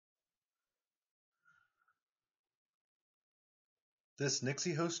This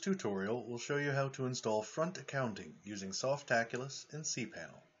NixiHost tutorial will show you how to install FrontAccounting using Softaculous and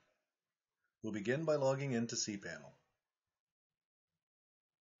cPanel. We'll begin by logging into cPanel.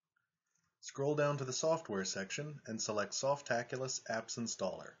 Scroll down to the Software section and select Softaculous Apps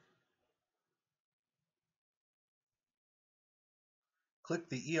Installer. Click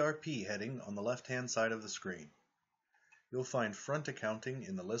the ERP heading on the left-hand side of the screen. You'll find FrontAccounting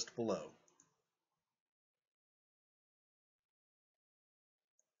in the list below.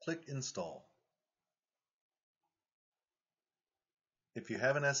 Click Install. If you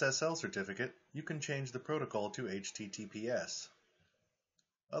have an SSL certificate, you can change the protocol to HTTPS.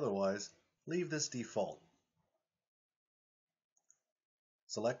 Otherwise, leave this default.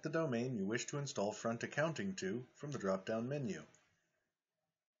 Select the domain you wish to install FrontAccounting to from the drop-down menu.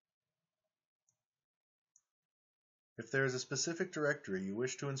 If there is a specific directory you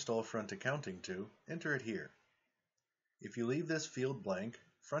wish to install FrontAccounting to, enter it here. If you leave this field blank,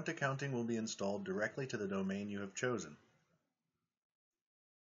 FrontAccounting will be installed directly to the domain you have chosen.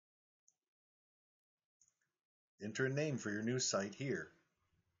 Enter a name for your new site here.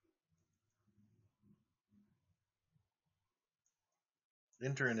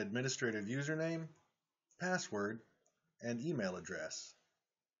 Enter an administrative username, password, and email address.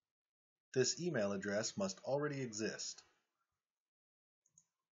 This email address must already exist.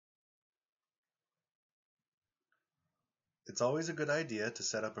 It's always a good idea to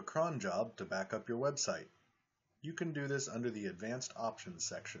set up a cron job to back up your website. You can do this under the Advanced Options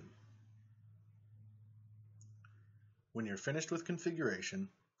section. When you're finished with configuration,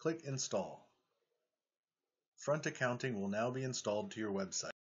 click Install. FrontAccounting will now be installed to your website.